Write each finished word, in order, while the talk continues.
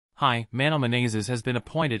Hi, Mano Menezes has been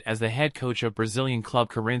appointed as the head coach of Brazilian club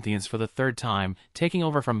Corinthians for the third time, taking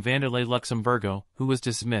over from Vanderlei Luxemburgo, who was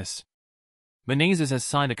dismissed. Menezes has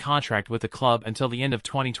signed a contract with the club until the end of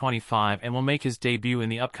 2025 and will make his debut in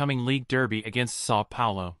the upcoming league derby against São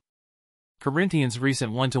Paulo. Corinthians'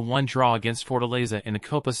 recent 1-1 draw against Fortaleza in the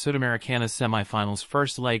Copa Sudamericana semifinals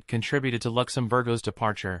first leg contributed to Luxemburgo's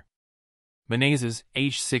departure. Menezes,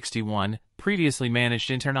 aged 61, previously managed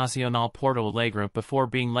Internacional Porto Alegre before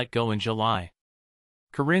being let go in July.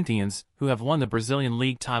 Corinthians, who have won the Brazilian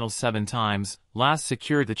league title 7 times, last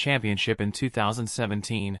secured the championship in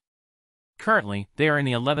 2017. Currently, they are in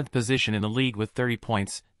the 11th position in the league with 30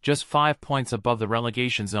 points, just 5 points above the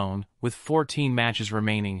relegation zone, with 14 matches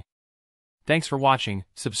remaining. Thanks for watching,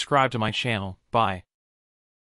 subscribe to my channel, bye.